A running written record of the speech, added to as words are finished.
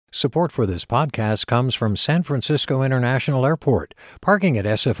Support for this podcast comes from San Francisco International Airport. Parking at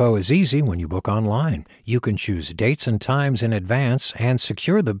SFO is easy when you book online. You can choose dates and times in advance and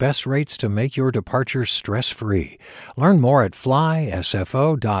secure the best rates to make your departure stress-free. Learn more at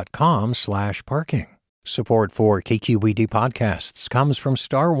flysfo.com/parking. Support for KQED podcasts comes from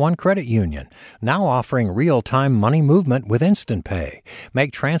Star One Credit Union, now offering real-time money movement with Instant Pay.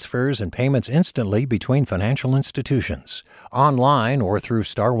 Make transfers and payments instantly between financial institutions, online or through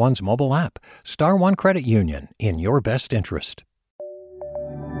Star One's mobile app. Star One Credit Union, in your best interest.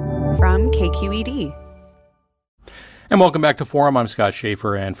 From KQED. And welcome back to Forum. I'm Scott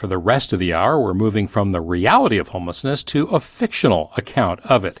Schaefer, and for the rest of the hour, we're moving from the reality of homelessness to a fictional account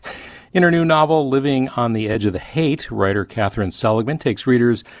of it. In her new novel, Living on the Edge of the Hate, writer Catherine Seligman takes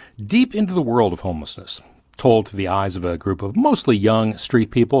readers deep into the world of homelessness, told through the eyes of a group of mostly young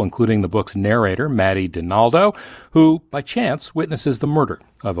street people, including the book's narrator, Maddie DiNaldo, who, by chance, witnesses the murder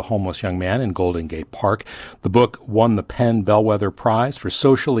of a homeless young man in Golden Gate Park. The book won the PEN Bellwether Prize for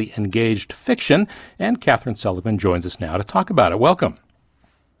Socially Engaged Fiction, and Catherine Seligman joins us now to talk about it. Welcome.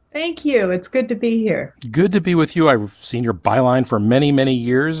 Thank you. It's good to be here. Good to be with you. I've seen your byline for many, many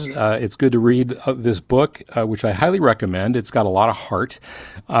years. It's good to read this book, which I highly recommend. It's got a lot of heart.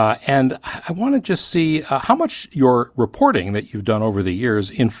 And I want to just see how much your reporting that you've done over the years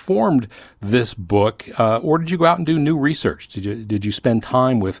informed this book, or did you go out and do new research? Did you spend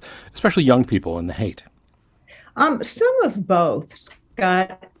time with especially young people in the Haight? Some of both,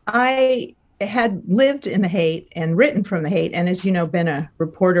 Scott. I had lived in the Haight and written from the Haight, and as you know, been a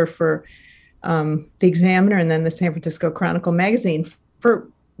reporter for the Examiner and then the San Francisco Chronicle magazine for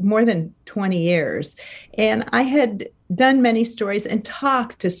more than 20 years. And I had done many stories and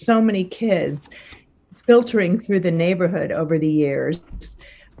talked to so many kids filtering through the neighborhood over the years.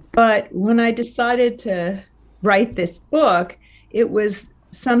 But when I decided to write this book, it was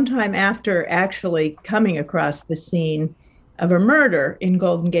sometime after actually coming across the scene of a murder in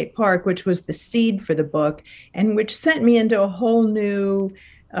Golden Gate Park, which was the seed for the book, and which sent me into a whole new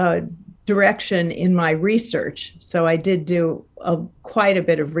direction in my research. So I did do quite a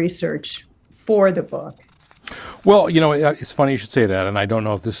bit of research for the book. Well, you know, it's funny you should say that, and I don't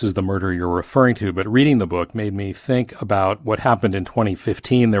know if this is the murder you're referring to, but reading the book made me think about what happened in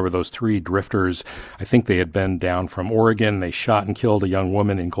 2015. There were those three drifters. I think they had been down from Oregon. They shot and killed a young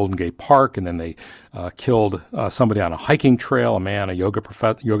woman in Golden Gate Park, and then they killed somebody on a hiking trail, a man, a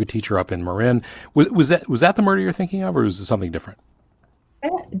yoga teacher up in Marin. Was that the murder you're thinking of, or was it something different?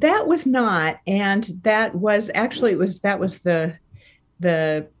 That was not, and that was actually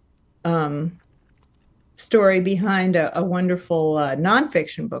the story behind a wonderful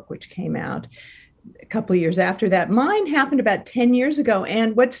nonfiction book which came out a couple of years after that. Mine happened about 10 years ago,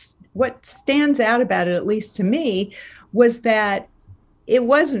 and what stands out about it, at least to me, was that it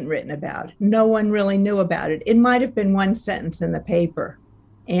wasn't written about. No one really knew about it. It might have been one sentence in the paper,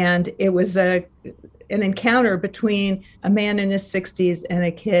 and it was an encounter between a man in his 60s and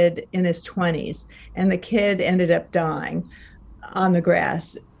a kid in his 20s, and the kid ended up dying on the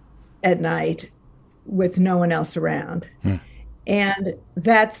grass at night with no one else around. And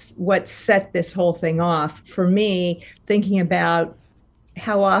that's what set this whole thing off for me, thinking about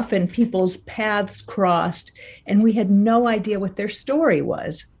how often people's paths crossed and we had no idea what their story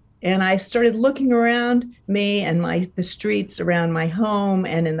was. And I started looking around me and the streets around my home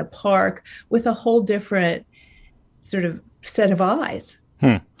and in the park with a whole different sort of set of eyes.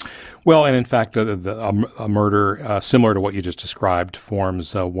 Well, and in fact, a murder similar to what you just described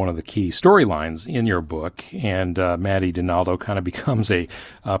forms one of the key storylines in your book. And Maddie DiNaldo kind of becomes a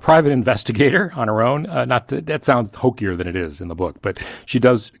private investigator on her own. That sounds hokier than it is in the book, but she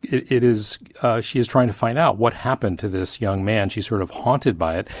does. She is trying to find out what happened to this young man. She's sort of haunted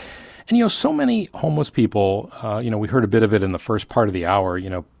by it. And, you know, so many homeless people, we heard a bit of it in the first part of the hour,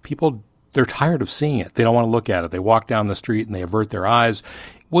 people, they're tired of seeing it. They don't want to look at it. They walk down the street and they avert their eyes.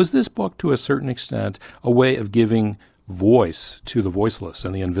 Was this book, to a certain extent, a way of giving voice to the voiceless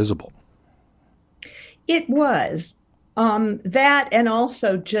and the invisible? It was. That, and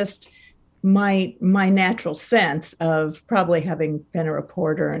also just my natural sense of probably having been a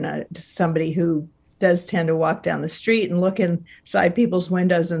reporter and just somebody who does tend to walk down the street and look inside people's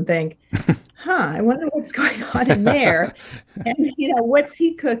windows and think, I wonder what's going on in there. And, what's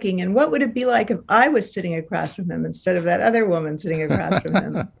he cooking? And what would it be like if I was sitting across from him instead of that other woman sitting across from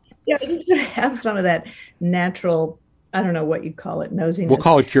him? Just to have some of that natural, I don't know what you'd call it, nosiness. We'll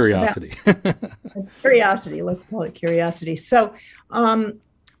call it curiosity. Curiosity. Let's call it curiosity. So,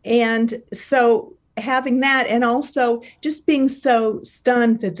 and so having that, and also just being so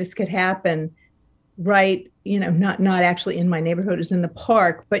stunned that this could happen right, not actually in my neighborhood, is in the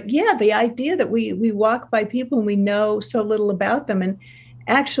park. But yeah, the idea that we walk by people and we know so little about them. And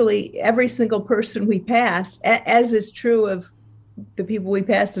actually, every single person we pass, as is true of the people we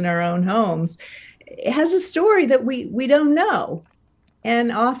pass in our own homes, has a story that we don't know.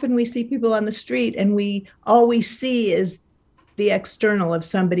 And often we see people on the street and all we see is the external of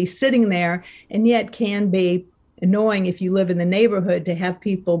somebody sitting there, and yet can be annoying if you live in the neighborhood to have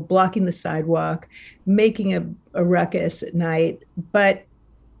people blocking the sidewalk, making a ruckus at night. But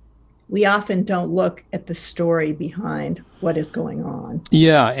we often don't look at the story behind what is going on.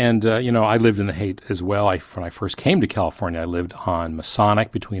 Yeah, and I lived in the Haight as well. When I first came to California, I lived on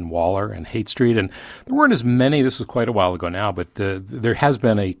Masonic between Waller and Haight Street, and there weren't as many. This was quite a while ago now, but there has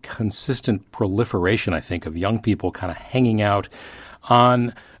been a consistent proliferation, I think, of young people kind of hanging out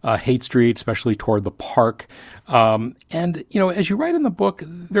on Haight Street, especially toward the park. And as you write in the book,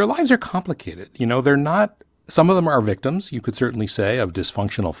 their lives are complicated. They're not. Some of them are victims, you could certainly say, of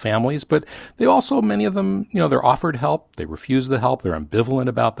dysfunctional families, but they also, many of them, they're offered help, they refuse the help, they're ambivalent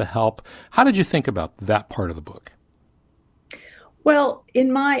about the help. How did you think about that part of the book? Well,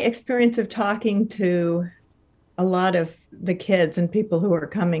 in my experience of talking to a lot of the kids and people who are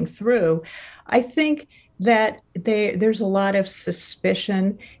coming through, I think that there's a lot of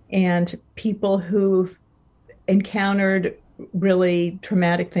suspicion, and people who've encountered really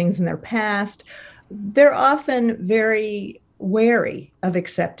traumatic things in their past, they're often very wary of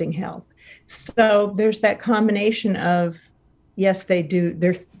accepting help. So there's that combination of, yes, they do.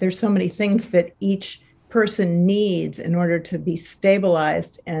 There's so many things that each person needs in order to be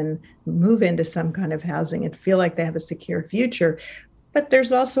stabilized and move into some kind of housing and feel like they have a secure future. But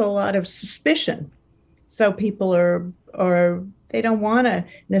there's also a lot of suspicion. So people they don't want to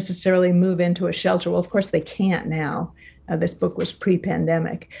necessarily move into a shelter. Well, of course they can't now. This book was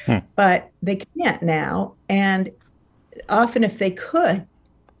pre-pandemic, but they can't now. And often if they could,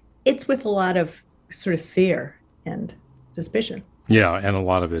 it's with a lot of sort of fear and suspicion. Yeah, and a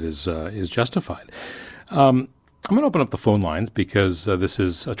lot of it is justified. I'm going to open up the phone lines because this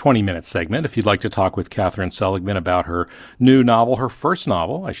is a 20-minute segment. If you'd like to talk with Catherine Seligman about her new novel, her first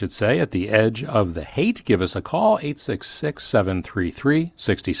novel, I should say, At the Edge of the Haight, give us a call,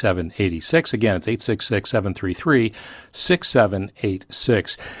 866-733-6786. Again, it's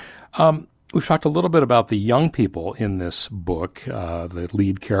 866-733-6786. We've talked a little bit about the young people in this book. The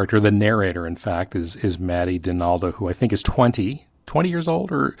lead character, the narrator, in fact, is Maddie Dinaldo, who I think is 20 years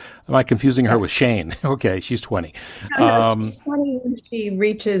old, or am I confusing her with Shane? Okay, she's 20. No, she's 20 when she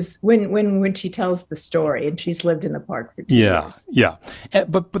reaches, when she tells the story, and she's lived in the park for 2 years. Yeah.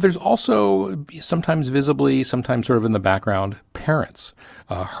 But there's also, sometimes visibly, sometimes sort of in the background, parents,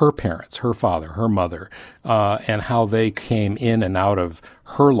 her father, her mother, and how they came in and out of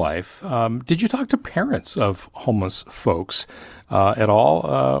her life. Did you talk to parents of homeless folks at all,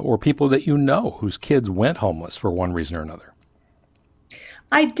 or people that you know whose kids went homeless for one reason or another?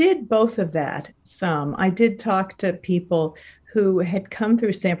 I did both of that some. I did talk to people who had come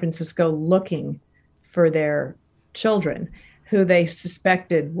through San Francisco looking for their children, who they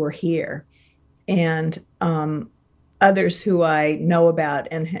suspected were here, and others who I know about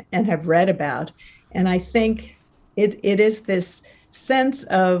and have read about. And I think it is this sense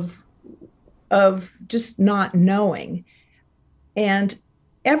of just not knowing, and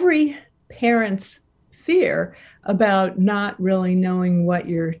every parent's fear about not really knowing what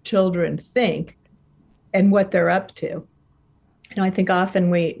your children think and what they're up to. I think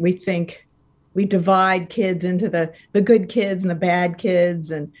often we think we divide kids into the good kids and the bad kids.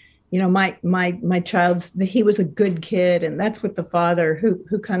 And, my child's, he was a good kid. And that's what the father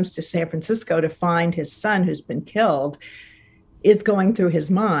who comes to San Francisco to find his son who's been killed is going through his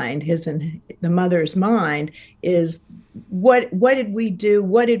mind. The mother's mind is, what did we do?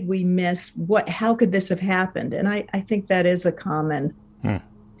 What did we miss? How could this have happened? And I think that is a common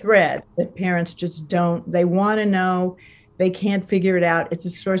thread, that parents just they want to know, they can't figure it out. It's a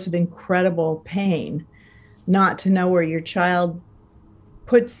source of incredible pain not to know where your child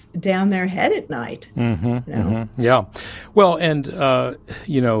puts down their head at night. Yeah. Well, and,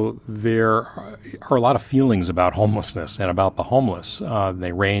 there are a lot of feelings about homelessness and about the homeless.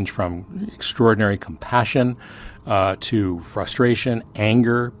 They range from extraordinary compassion to frustration,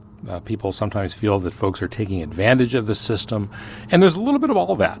 anger. People sometimes feel that folks are taking advantage of the system. And there's a little bit of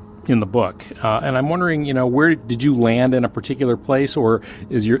all that in the book. And I'm wondering, where did you land in a particular place, or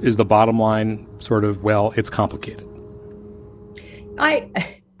is the bottom line sort of, well, it's complicated?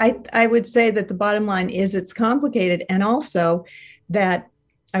 I would say that the bottom line is it's complicated, and also that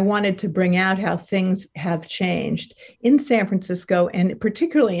I wanted to bring out how things have changed in San Francisco, and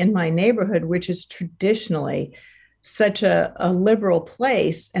particularly in my neighborhood, which is traditionally such a liberal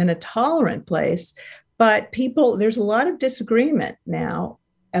place and a tolerant place. But there's a lot of disagreement now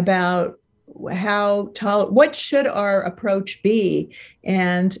about what should our approach be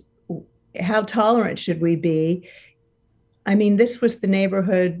and how tolerant should we be. I mean, this was the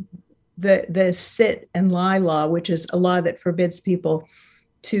neighborhood, the sit and lie law, which is a law that forbids people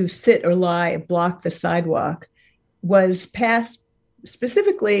to sit or lie, block the sidewalk, was passed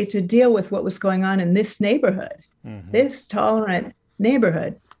specifically to deal with what was going on in this neighborhood, this tolerant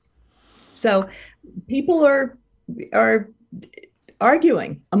neighborhood. So people are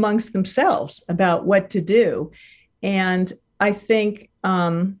arguing amongst themselves about what to do. And I think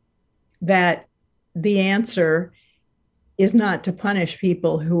that the answer is not to punish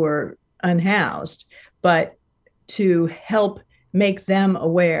people who are unhoused, but to help make them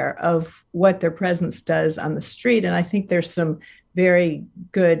aware of what their presence does on the street. And I think there's some very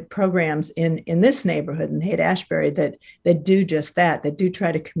good programs in this neighborhood in Haight-Ashbury that do just that do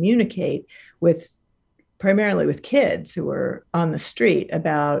try to communicate primarily with kids who are on the street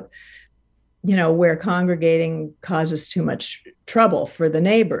about, where congregating causes too much trouble for the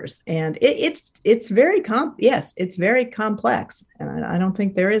neighbors. And it's very complex. And I don't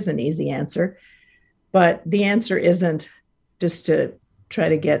think there is an easy answer, but the answer isn't just to try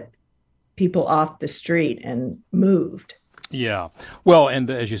to get people off the street and moved. Yeah. Well, and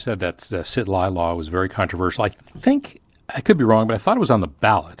as you said, that sit-lie law was very controversial. I think, I could be wrong, but I thought it was on the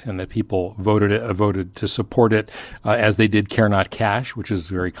ballot and that people voted to support it, as they did Care Not Cash, which is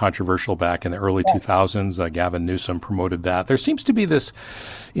very controversial back in the early 2000s. Gavin Newsom promoted that. There seems to be this,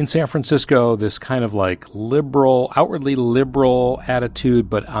 in San Francisco, this kind of like outwardly liberal attitude,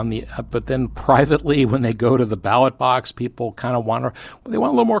 but then privately, when they go to the ballot box, people kind of want a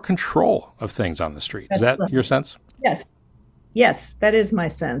little more control of things on the street. Is that your sense? Yes, that is my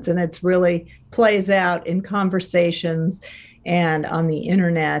sense. And it's really plays out in conversations and on the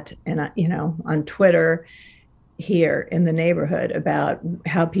internet and, on Twitter here in the neighborhood about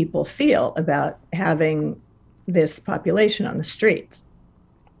how people feel about having this population on the streets.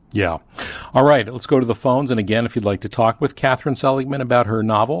 Yeah. All right. Let's go to the phones. And again, if you'd like to talk with Catherine Seligman about her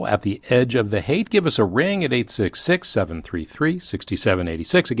novel, At the Edge of the Hate, give us a ring at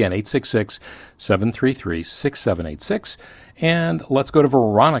 866-733-6786. Again, 866-733-6786. And let's go to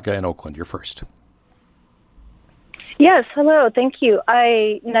Veronica in Oakland. You're first. Yes. Hello. Thank you.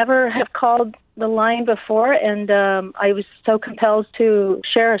 I never have called the line before, and I was so compelled to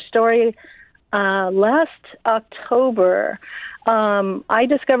share a story last October. I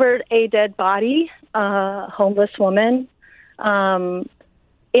discovered a dead body, a homeless woman, in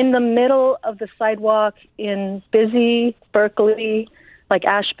the middle of the sidewalk in busy Berkeley, like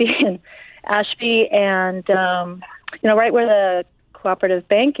Ashby, and right where the Cooperative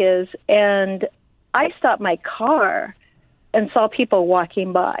Bank is. And I stopped my car and saw people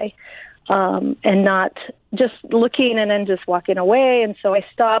walking by, and not just looking and then just walking away. And so I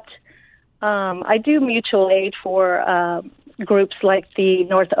stopped. I do mutual aid for groups like the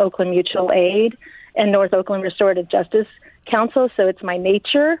North Oakland Mutual Aid and North Oakland Restorative Justice Council. So it's my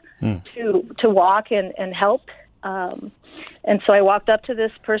nature to walk and help. And so I walked up to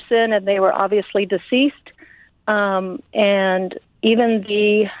this person, and they were obviously deceased. And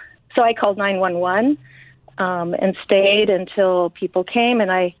so I called 911 and stayed until people came.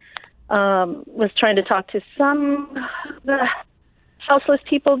 And I was trying to talk to some of the houseless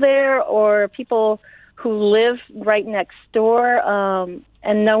people there or people who live right next door,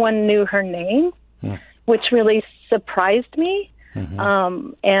 and no one knew her name, which really surprised me.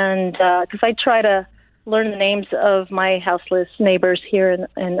 And because I try to learn the names of my houseless neighbors here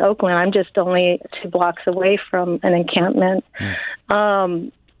in Oakland. I'm just only 2 blocks away from an encampment.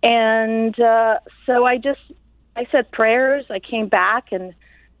 So I said prayers. I came back and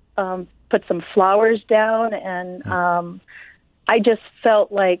put some flowers down, and I just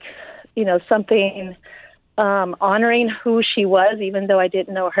felt like, something honoring who she was, even though I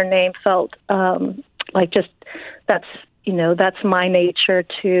didn't know her name, felt like just that's my nature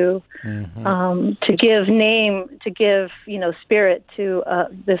to give name, to give spirit to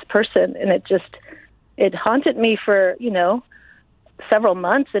this person, and it haunted me for several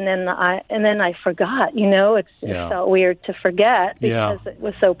months, and then I forgot. It felt weird to forget because it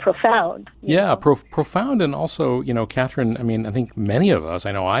was so profound. Profound, and also, Catherine. I mean, I think many of us,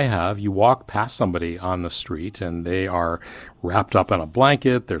 I know I have. You walk past somebody on the street, and they are wrapped up in a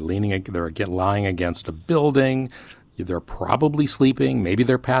blanket. They're lying against a building. They're probably sleeping. Maybe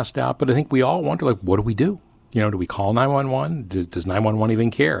they're passed out. But I think we all wonder, what do we do? Do we call 911? Does 911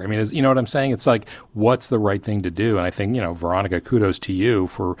 even care? I mean, you know what I'm saying? It's like, what's the right thing to do? And I think, Veronica, kudos to you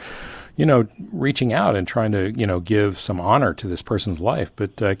for, reaching out and trying to, give some honor to this person's life.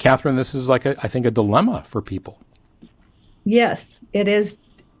 But Catherine, this is like, I think, a dilemma for people. Yes, it is.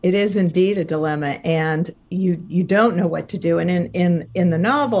 It is indeed a dilemma, and you don't know what to do. And in the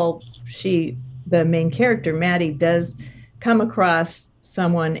novel, the main character, Maddie, does come across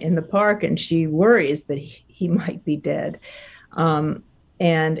someone in the park, and she worries that he might be dead. And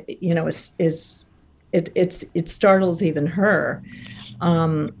it startles even her.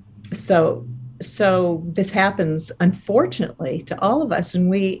 So this happens, unfortunately, to all of us,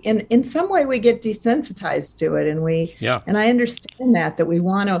 and we, in some way, we get desensitized to it, and I understand that we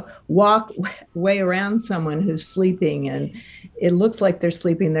want to walk way around someone who's sleeping, and it looks like they're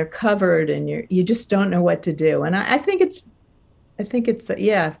sleeping, they're covered, and you just don't know what to do. And I think it's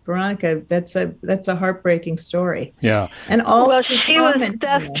Veronica, that's a heartbreaking story. Yeah, and she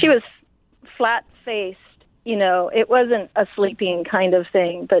was flat-faced. It wasn't a sleeping kind of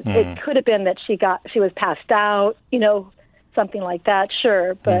thing, but it could have been that she was passed out, something like that.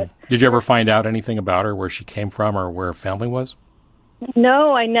 Sure. But did you ever find out anything about her, where she came from or where her family was?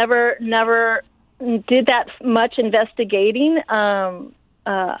 No, I never did that much investigating.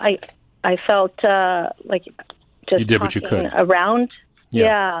 I felt like just you did what you could around.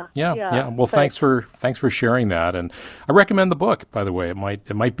 Yeah. Well, thanks for sharing that, and I recommend the book. By the way, it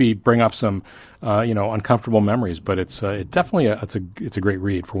might bring up some uncomfortable memories, but it's definitely it's a great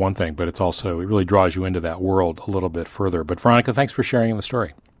read for one thing, but it really draws you into that world a little bit further. But Veronica, thanks for sharing the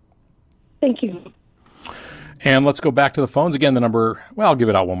story. Thank you. And let's go back to the phones again. The number, I'll give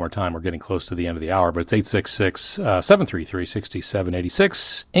it out one more time. We're getting close to the end of the hour, but it's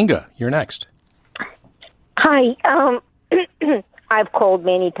 866-733-6786. Inga, you're next. Hi. I've called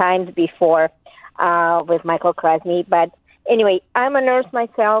many times before with Michael Krasny, but anyway, I'm a nurse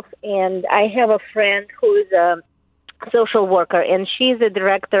myself, and I have a friend who's a social worker, and she's the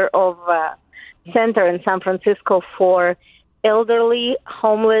director of a center in San Francisco for elderly,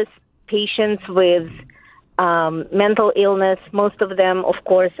 homeless patients with mental illness. Most of them, of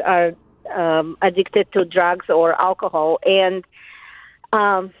course, are addicted to drugs or alcohol, and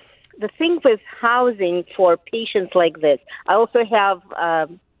the thing with housing for patients like this, I also have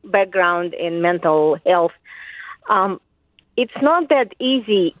background in mental health. It's not that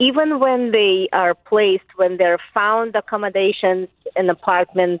easy, even when they are placed, when they're found accommodations, an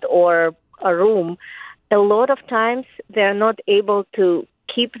apartment or a room, a lot of times they're not able to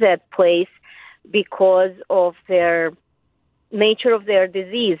keep that place because of their nature of their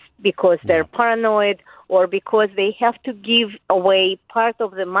disease, because they're paranoid, or because they have to give away part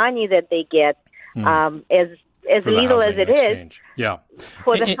of the money that they get, as little as it is,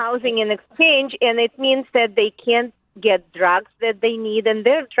 for the housing in exchange, and it means that they can't get drugs that they need, and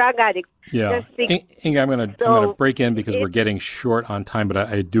they're drug addicts. Yeah, Inga, I'm going to break in because we're getting short on time, but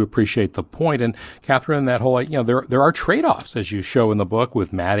I do appreciate the point. And Catherine, that whole, there are trade-offs, as you show in the book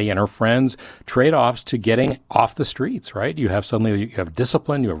with Maddie and her friends, trade-offs to getting off the streets, right? You have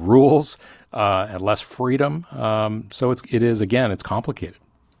discipline, you have rules, and less freedom. So it's complicated.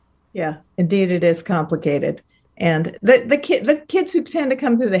 Yeah, indeed, it is complicated. And the kids who tend to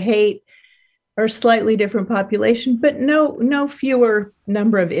come through the hate are a slightly different population, but no fewer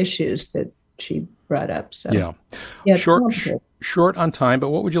number of issues that she brought up. So short on time, but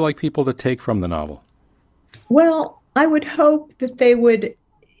what would you like people to take from the novel? Well, I would hope that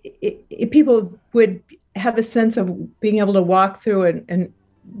people would have a sense of being able to walk through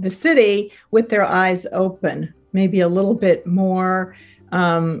the city with their eyes open, maybe a little bit more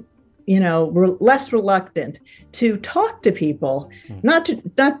less reluctant to talk to people, not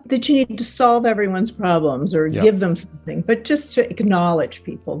that you need to solve everyone's problems or give them something, but just to acknowledge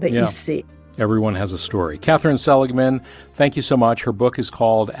people that you see. Everyone has a story. Catherine Seligman, thank you so much. Her book is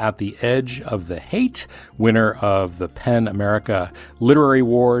called At the Edge of the Hate, winner of the PEN America Literary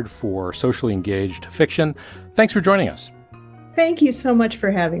Award for Socially Engaged Fiction. Thanks for joining us. Thank you so much for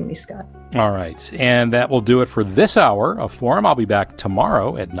having me, Scott. All right. And that will do it for this hour of Forum. I'll be back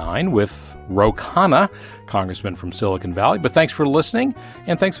tomorrow at 9 with Ro Khanna, Congressman from Silicon Valley. But thanks for listening,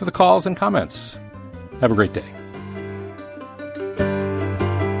 and thanks for the calls and comments. Have a great day.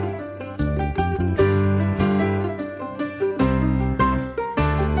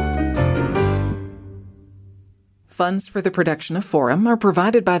 Funds for the production of Forum are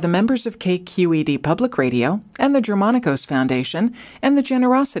provided by the members of KQED Public Radio and the Germanicos Foundation and the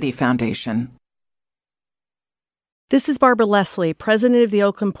Generosity Foundation. This is Barbara Leslie, President of the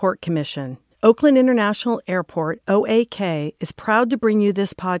Oakland Port Commission. Oakland International Airport, OAK, is proud to bring you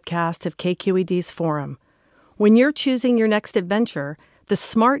this podcast of KQED's Forum. When you're choosing your next adventure, the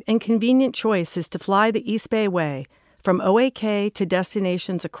smart and convenient choice is to fly the East Bay Way from OAK to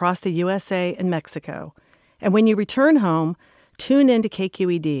destinations across the USA and Mexico. And when you return home, tune in to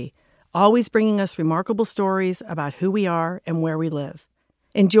KQED, always bringing us remarkable stories about who we are and where we live.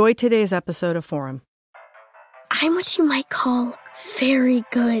 Enjoy today's episode of Forum. I'm what you might call very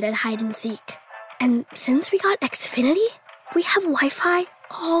good at hide and seek. And since we got Xfinity, we have Wi-Fi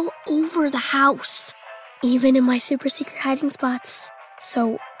all over the house, even in my super secret hiding spots.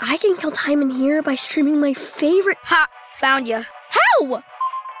 So I can kill time in here by streaming my favorite... Ha! Found you. How?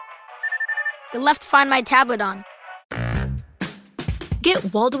 You left Find My tablet on.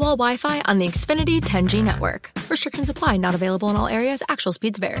 Get wall-to-wall Wi-Fi on the Xfinity 10G network. Restrictions apply. Not available in all areas. Actual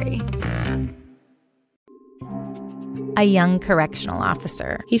speeds vary. A young correctional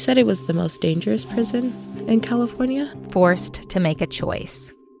officer. He said it was the most dangerous prison in California. Forced to make a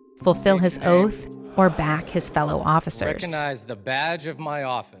choice. Fulfill his oath or back his fellow officers. Recognize the badge of my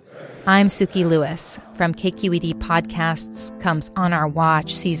office. I'm Suki Lewis. From KQED Podcasts comes On Our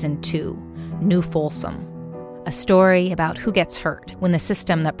Watch Season 2, New Folsom. A story about who gets hurt when the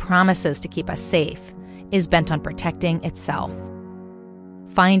system that promises to keep us safe is bent on protecting itself.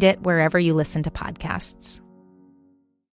 Find it wherever you listen to podcasts.